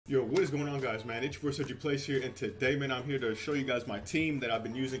Yo, what is going on, guys, man? It's your Sergi Place here, and today, man, I'm here to show you guys my team that I've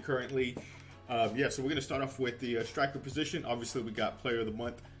been using currently. Yeah, so we're going to start off with the striker position. Obviously, we got Player of the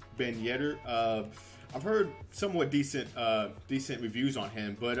Month, Ben Yedder. I've heard somewhat decent reviews on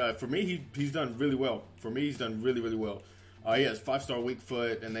him, but for me, he's done really well. For me, he's done really well. He has 5-star weak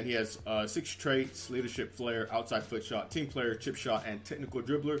foot, and then he has 6 traits: leadership, flair, outside foot shot, team player, chip shot, and technical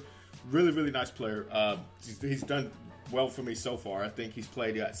dribbler. Really nice player. He's done well for me so far. I think he's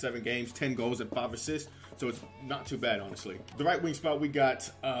played 7 games, 10 goals, and 5 assists, so it's not too bad, honestly. The right wing spot, we got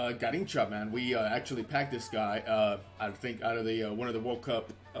Garrincha, man. We actually packed this guy, I think, out of the one of the World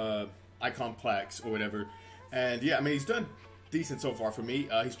Cup icon plaques or whatever. And yeah, I mean, he's done decent so far for me.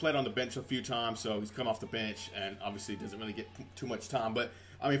 He's played on the bench a few times, so he's come off the bench and obviously doesn't really get too much time. But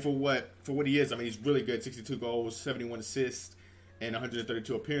I mean, for what he is, I mean, he's really good. 62 goals, 71 assists, and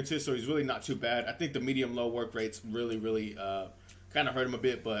 132 appearances, so he's really not too bad. I think the medium-low work rates really kind of hurt him a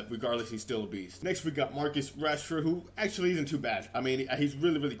bit, but regardless, he's still a beast. Next, we got Marcus Rashford, who actually isn't too bad. I mean, he's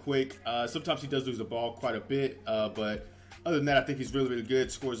really quick. Sometimes he does lose the ball quite a bit, but other than that, I think he's really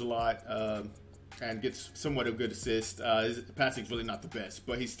good, scores a lot, and gets somewhat of a good assist. His passing's really not the best,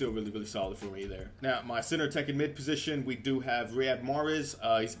 but he's still really solid for me there. Now, my center attacking mid position, we do have Riyad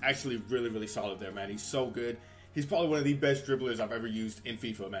Mahrez. He's actually really solid there, man. He's so good. He's probably one of the best dribblers I've ever used in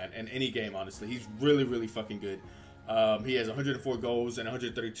FIFA, man, in any game, honestly. He's really fucking good. He has 104 goals and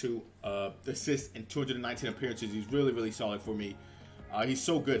 132 assists and 219 appearances. He's really solid for me. He's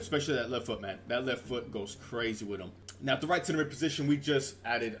so good, especially that left foot, man. That left foot goes crazy with him. Now, at the right center mid position, we just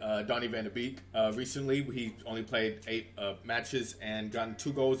added Donny van de Beek recently. He only played 8 matches and gotten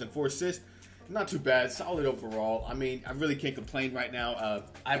 2 goals and 4 assists. Not too bad, solid overall. I mean, I really can't complain right now.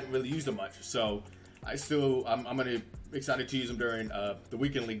 I haven't really used him much, so I'm gonna excited to use him during the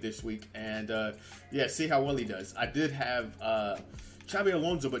weekend league this week, and yeah, see how well he does. I did have Xabi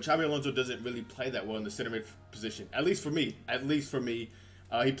Alonso, but Xabi Alonso doesn't really play that well in the center mid position. At least for me.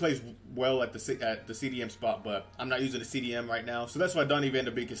 He plays well at the CDM spot, but I'm not using the CDM right now, so that's why Donny van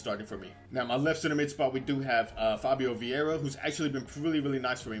de Beek is starting for me. Now, my left center mid spot, we do have Fabio Vieira, who's actually been really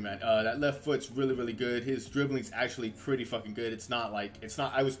nice for me, man. That left foot's really good. His dribbling's actually pretty fucking good. I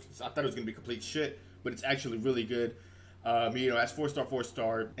thought it was gonna be complete shit, but it's actually really good. That's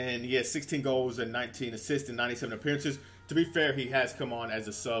 4-star, and he has 16 goals and 19 assists and 97 appearances. To be fair, he has come on as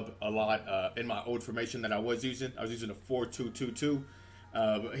a sub a lot in my old formation that I was using. I was using a 4-2-2-2.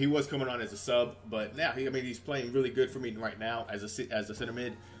 But he was coming on as a sub, but now he's playing really good for me right now as a center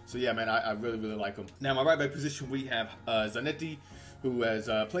mid. So yeah, man, I really like him. Now, my right back position, we have Zanetti, who has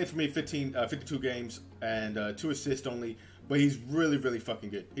played for me 52 games and 2 assists only. But he's really fucking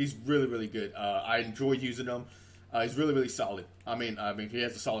good. He's really good. I enjoy using him. He's really solid. I mean, he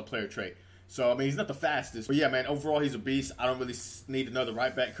has a solid player trait. So, I mean, he's not the fastest. But yeah, man, overall, he's a beast. I don't really need another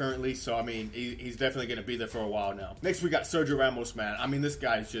right back currently. So, I mean, he's definitely going to be there for a while now. Next, we got Sergio Ramos, man. I mean, this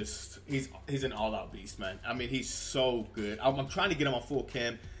guy's just, he's an all-out beast, man. I mean, he's so good. I'm trying to get him on full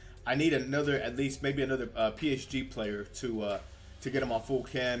cam. I need maybe another PSG player to get him on full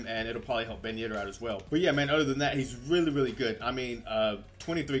cam, and it'll probably help Ben Yedder out as well. But yeah, man, other than that, he's really good. I mean,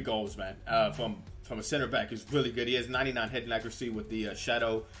 23 goals, man, from a center back is really good. He has 99 heading accuracy with the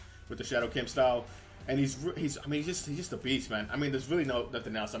shadow cam style, and he's just a beast, man. I mean, there's really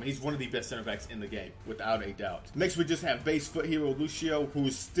nothing else. I mean, he's one of the best center backs in the game, without a doubt. Next, we just have base foot hero Lucio, who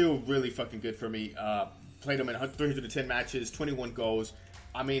is still really fucking good for me. Played him in 310 matches, 21 goals.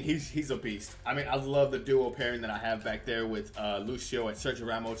 I mean, he's a beast. I mean, I love the duo pairing that I have back there with Lucio and Sergio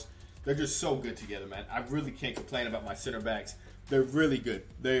Ramos. They're just so good together, man. I really can't complain about my center backs. They're really good.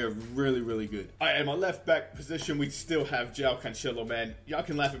 They are really good. All right, at my left back position, we still have João Cancelo, man. Y'all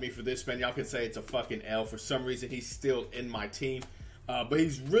can laugh at me for this, man. Y'all can say it's a fucking L. For some reason, he's still in my team. But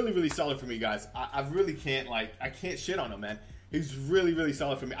he's really solid for me, guys. I really can't, I can't shit on him, man. He's really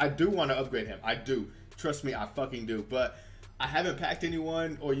solid for me. I do want to upgrade him. I do. Trust me, I fucking do. But I haven't packed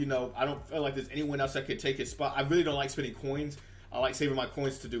anyone, or, I don't feel like there's anyone else that could take his spot. I really don't like spending coins. I like saving my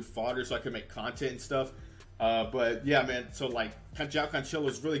coins to do fodder so I can make content and stuff. But yeah, man, so João Cancelo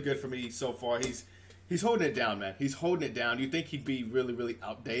is really good for me so far. He's holding it down, man. He's holding it down. You'd think he'd be really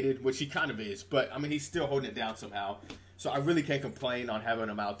outdated, which he kind of is, but I mean, he's still holding it down somehow. So I really can't complain on having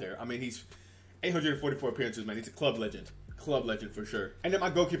him out there. I mean, he's 844 appearances, man. He's a club legend for sure. And then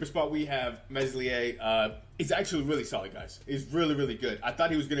my goalkeeper spot, we have Meslier. He's actually really solid, guys. He's really good. I thought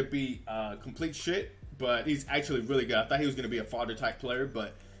he was going to be complete shit, but he's actually really good. I thought he was going to be a fodder type player,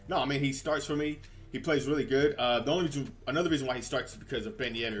 but no, I mean, he starts for me. He plays really good. Another reason why he starts is because of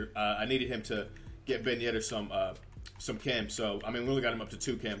Ben Yedder. I needed him to get Ben Yedder some chem. So I mean, we only got him up to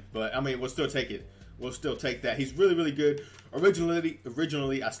 2 chem, but I mean, we'll still take it. we'll still take that. He's really, really good.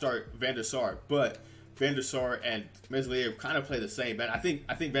 Originally I start Van der Sar, but Van der Sar and Meslier kind of play the same, man. I think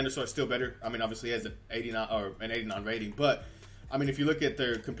Van der Sar is still better. I mean, obviously he has an 89 or an 89 rating, but I mean, if you look at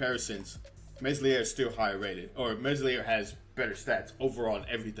their comparisons, Meslier is still higher rated, or Meslier has better stats overall in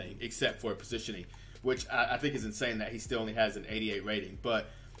everything except for positioning, which I think is insane that he still only has an 88 rating. But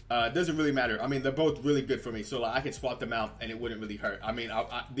it doesn't really matter. I mean, they're both really good for me, so like, I can swap them out and it wouldn't really hurt. I mean,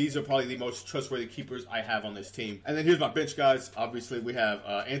 these are probably the most trustworthy keepers I have on this team. And then here's my bench guys. Obviously, we have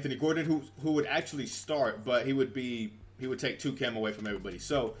Anthony Gordon, who would actually start, but he would take 2 chem away from everybody.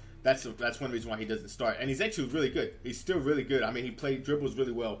 So that's one reason why he doesn't start. And he's actually really good. He's still really good. I mean, he dribbles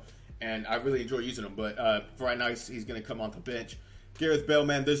really well, and I really enjoy using him. But for right now, he's going to come off the bench. Gareth Bale,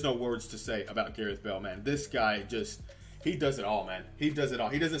 man, there's no words to say about Gareth Bale, man. This guy just... he does it all, man. He does it all.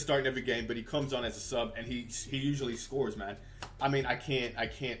 He doesn't start in every game, but he comes on as a sub, and he usually scores, man. I mean, I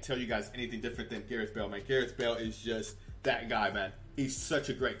can't tell you guys anything different than Gareth Bale, man. Gareth Bale is just that guy, man. He's such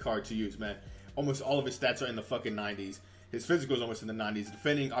a great card to use, man. Almost all of his stats are in the fucking 90s. His physical is almost in the 90s.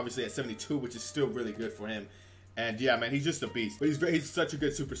 Defending, obviously, at 72, which is still really good for him. And yeah, man, he's just a beast. But he's such a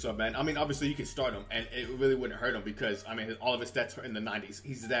good super sub, man. I mean, obviously, you can start him, and it really wouldn't hurt him because, I mean, all of his stats are in the 90s.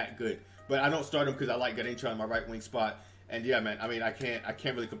 He's that good. But I don't start him because I like Garrincha on my right wing spot. And yeah, man, I mean, I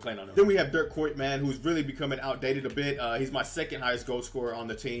can't really complain on him. Then we have Dirk Kuyt, man, who's really becoming outdated a bit. He's my second highest goal scorer on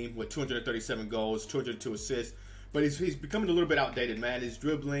the team with 237 goals, 202 assists. But he's becoming a little bit outdated, man. His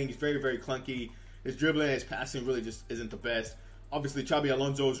dribbling, he's very, very clunky. His dribbling and his passing really just isn't the best. Obviously, Xabi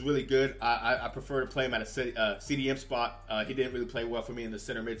Alonso is really good. I prefer to play him at a CDM spot. He didn't really play well for me in the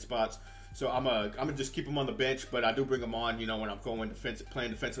center mid spots. So I'm gonna just keep him on the bench, but I do bring him on, you know, when I'm playing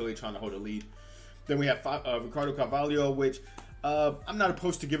defensively, trying to hold a lead. Then we have Ricardo Carvalho, which I'm not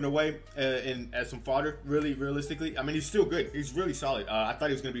opposed to giving away as some fodder, really, realistically. I mean, he's still good. He's really solid. I thought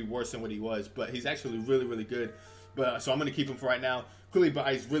he was going to be worse than what he was, but he's actually really, really good. But so I'm going to keep him for right now.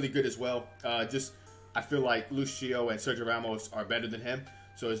 Koulibaly is really good as well. I feel like Lucio and Sergio Ramos are better than him,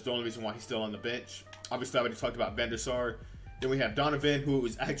 so it's the only reason why he's still on the bench. Obviously, I already talked about Van der Sar. Then we have Donovan, who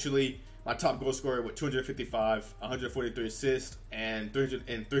is actually my top goal scorer with 255, 143 assists, and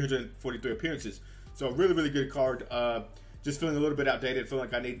 343 appearances. So a really, really good card. Just feeling a little bit outdated. Feeling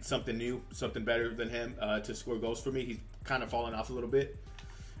like I need something new, something better than him to score goals for me. He's kind of fallen off a little bit.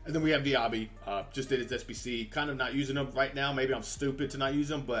 And then we have Diaby. Just did his SBC. Kind of not using him right now. Maybe I'm stupid to not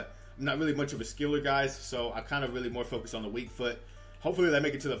use him, but I'm not really much of a skiller, guys. So I kind of really more focus on the weak foot. Hopefully they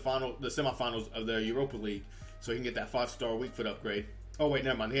make it to the semifinals of the Europa League, so he can get that 5-star weak foot upgrade. Oh wait,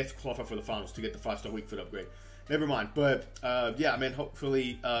 never mind. He has to qualify for the finals to get the 5-star weak foot upgrade. Never mind. But yeah, man.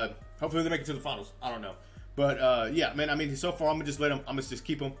 Hopefully they make it to the finals. I don't know. But yeah, man, I mean, so far I'm gonna just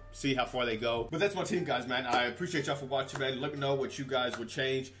keep them, see how far they go. But that's my team, guys, man. I appreciate y'all for watching, man. Let me know what you guys would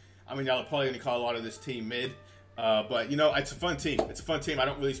change. I mean, y'all are probably gonna call a lot of this team mid, but you know, it's a fun team. It's a fun team. I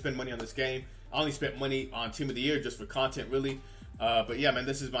don't really spend money on this game. I only spent money on Team of the Year just for content, really. But yeah, man,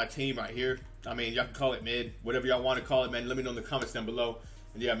 this is my team right here. I mean, y'all can call it mid, whatever y'all want to call it, man. Let me know in the comments down below.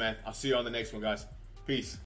 And yeah, man, I'll see you on the next one, guys. Peace.